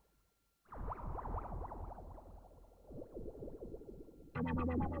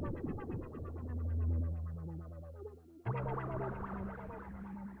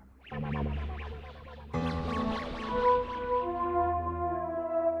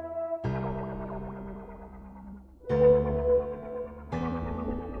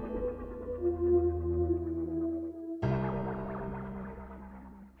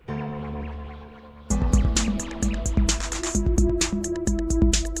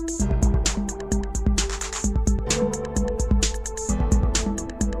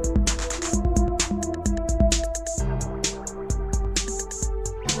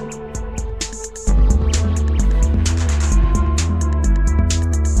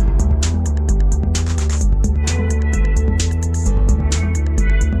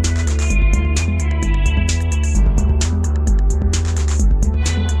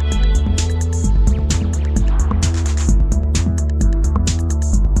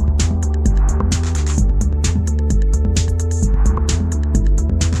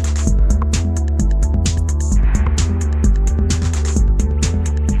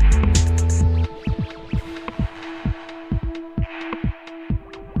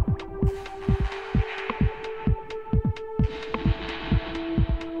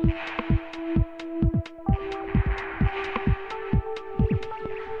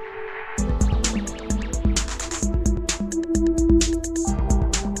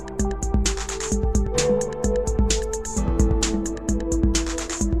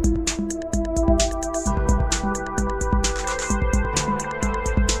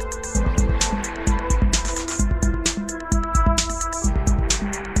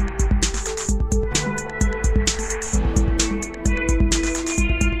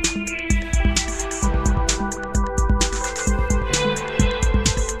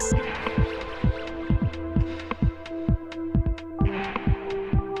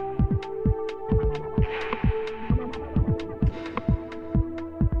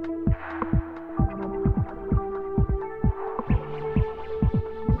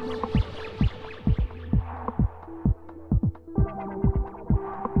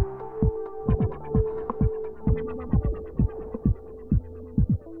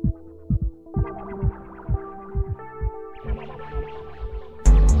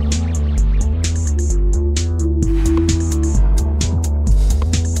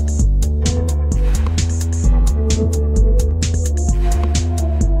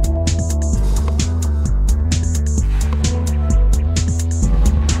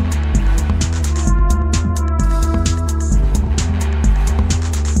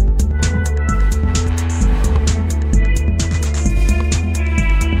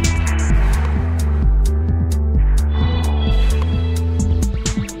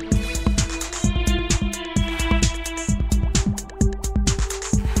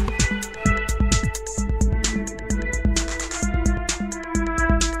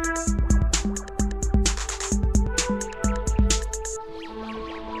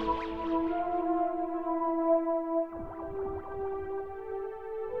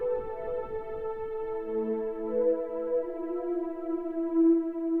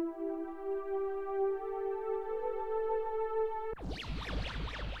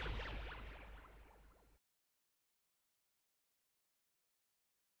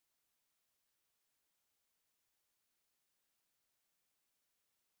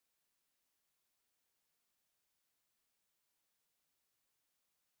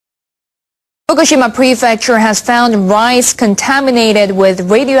 Fukushima Prefecture has found rice contaminated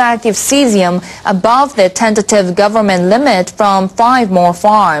with radioactive cesium above the tentative government limit from 5 more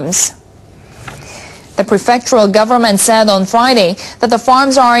farms. The prefectural government said on Friday that the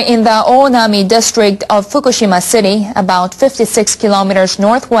farms are in the Oonami district of Fukushima City, about 56 kilometers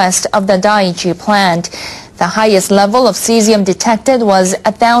northwest of the Daiichi plant. The highest level of cesium detected was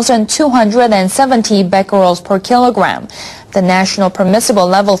 1,270 becquerels per kilogram. The national permissible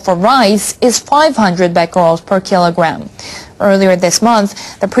level for rice is 500 becquerels per kilogram. Earlier this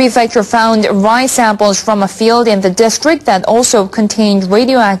month, the prefecture found rice samples from a field in the district that also contained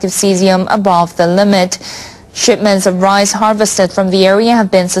radioactive cesium above the limit. Shipments of rice harvested from the area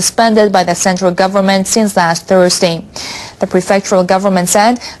have been suspended by the central government since last Thursday. The prefectural government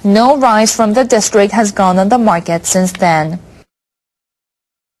said no rice from the district has gone on the market since then.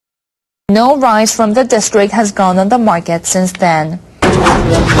 No rice from the district has gone on the market since then.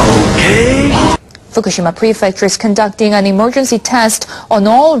 Fukushima Prefecture is conducting an emergency test on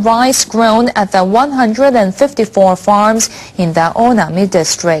all rice grown at the 154 farms in the Oonami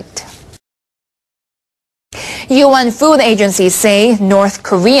district. UN food agencies say North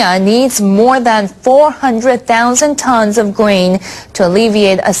Korea needs more than 400,000 tons of grain to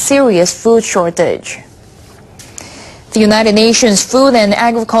alleviate a serious food shortage. The United Nations Food and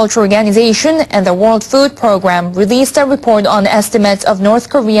Agriculture Organization and the World Food Program released a report on estimates of North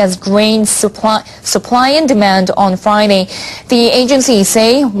Korea's grain supply and demand on Friday. The agencies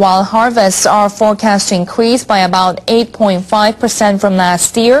say while harvests are forecast to increase by about 8.5% from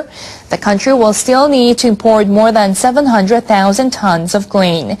last year, the country will still need to import more than 700,000 tons of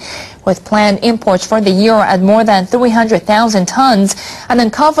grain. With planned imports for the year at more than 300,000 tons, an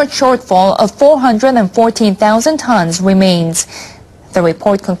uncovered shortfall of 414,000 tons remains. The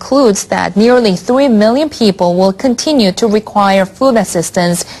report concludes that nearly 3 million people will continue to require food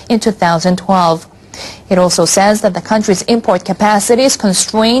assistance in 2012. It also says that the country's import capacity is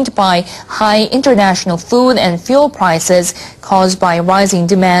constrained by high international food and fuel prices caused by rising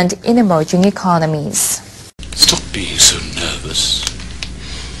demand in emerging economies. Stop being so nervous.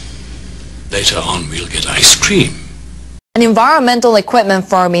 Later on we'll get ice cream. An environmental equipment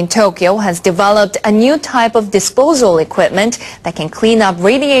firm in Tokyo has developed a new type of disposal equipment that can clean up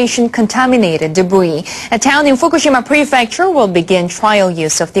radiation-contaminated debris. A town in Fukushima Prefecture will begin trial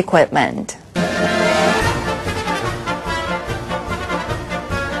use of the equipment.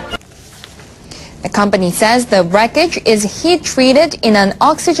 The company says the wreckage is heat-treated in an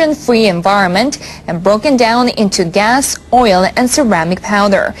oxygen-free environment and broken down into gas, oil, and ceramic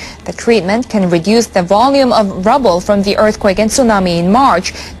powder. The treatment can reduce the volume of rubble from the earthquake and tsunami in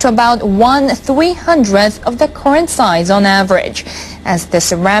March to about 1/300th of the current size on average. As the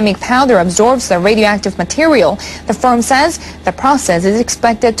ceramic powder absorbs the radioactive material, the firm says the process is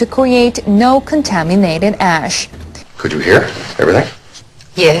expected to create no contaminated ash. Could you hear everything?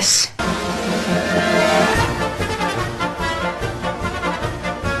 Yes.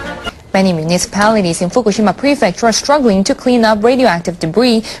 Many municipalities in Fukushima Prefecture are struggling to clean up radioactive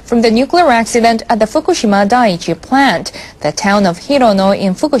debris from the nuclear accident at the Fukushima Daiichi plant. The town of Hirono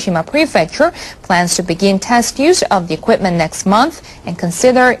in Fukushima Prefecture plans to begin test use of the equipment next month and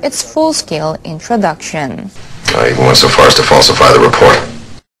consider its full-scale introduction. I even went so far as to falsify the report.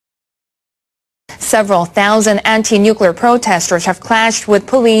 Several thousand anti-nuclear protesters have clashed with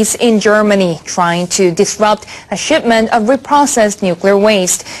police in Germany, trying to disrupt a shipment of reprocessed nuclear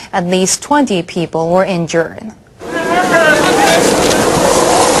waste. At least 20 people were injured.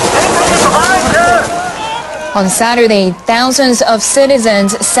 On Saturday, thousands of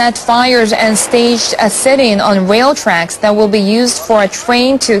citizens set fires and staged a sit-in on rail tracks that will be used for a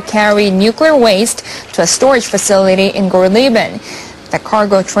train to carry nuclear waste to a storage facility in Gorleben. The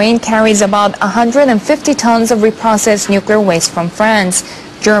cargo train carries about 150 tons of reprocessed nuclear waste from France.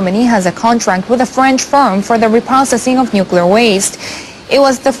 Germany has a contract with a French firm for the reprocessing of nuclear waste. It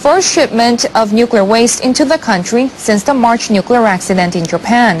was the first shipment of nuclear waste into the country since the March nuclear accident in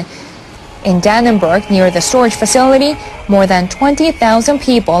Japan. In Dannenberg, near the storage facility, more than 20,000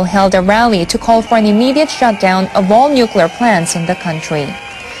 people held a rally to call for an immediate shutdown of all nuclear plants in the country.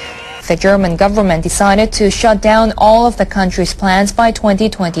 The German government decided to shut down all of the country's plants by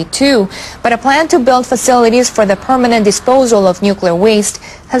 2022, but a plan to build facilities for the permanent disposal of nuclear waste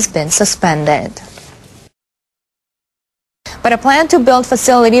has been suspended.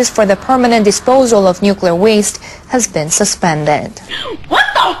 What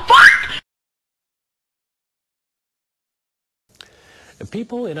the fuck?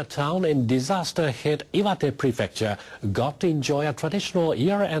 People in a town in disaster-hit Iwate Prefecture got to enjoy a traditional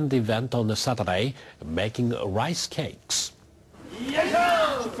year-end event on Saturday, making rice cakes.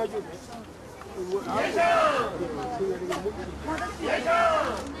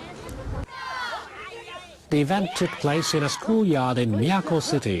 The event took place in a schoolyard in Miyako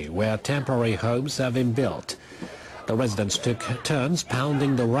City, where temporary homes have been built. The residents took turns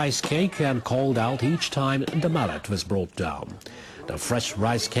pounding the rice cake and called out each time the mallet was brought down. The fresh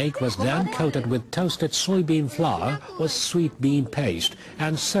rice cake was then coated with toasted soybean flour or sweet bean paste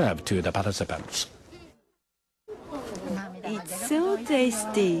and served to the participants. It's so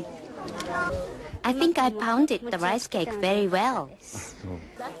tasty. I think I pounded the rice cake very well.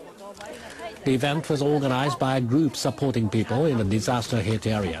 The event was organized by a group supporting people in the disaster-hit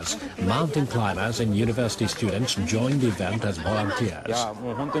areas. Mountain climbers and university students joined the event as volunteers.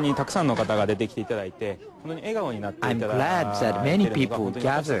 I'm glad that many people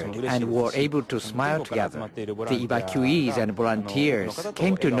gathered and were able to smile together. The evacuees and volunteers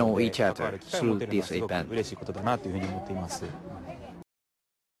came to know each other through this event.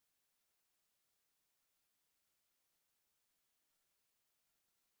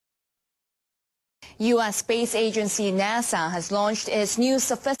 U.S. space agency NASA has launched its new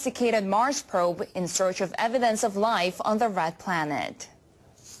sophisticated Mars probe in search of evidence of life on the red planet.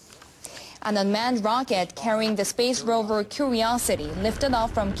 An unmanned rocket carrying the space rover Curiosity lifted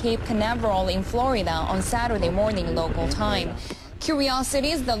off from Cape Canaveral in Florida on Saturday morning local time. Curiosity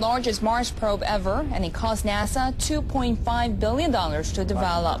is the largest Mars probe ever, and it cost NASA $2.5 billion to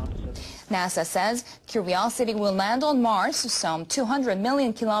develop. NASA says Curiosity will land on Mars some 200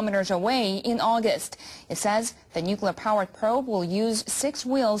 million kilometers away in August. It says the nuclear-powered probe will use 6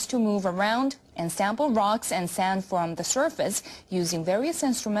 wheels to move around and sample rocks and sand from the surface using various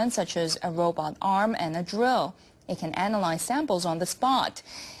instruments such as a robot arm and a drill. It can analyze samples on the spot.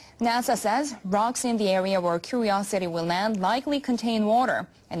 NASA says rocks in the area where Curiosity will land likely contain water,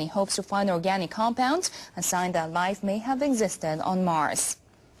 and it hopes to find organic compounds, a sign that life may have existed on Mars.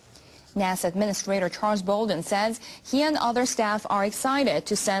 NASA Administrator Charles Bolden says he and other staff are excited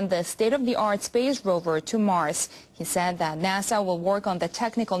to send the state-of-the-art space rover to Mars. He said that NASA will work on the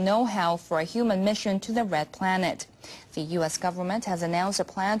technical know-how for a human mission to the Red Planet. The U.S. government has announced a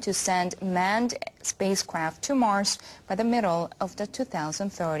plan to send manned spacecraft to Mars by the middle of the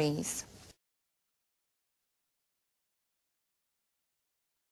 2030s.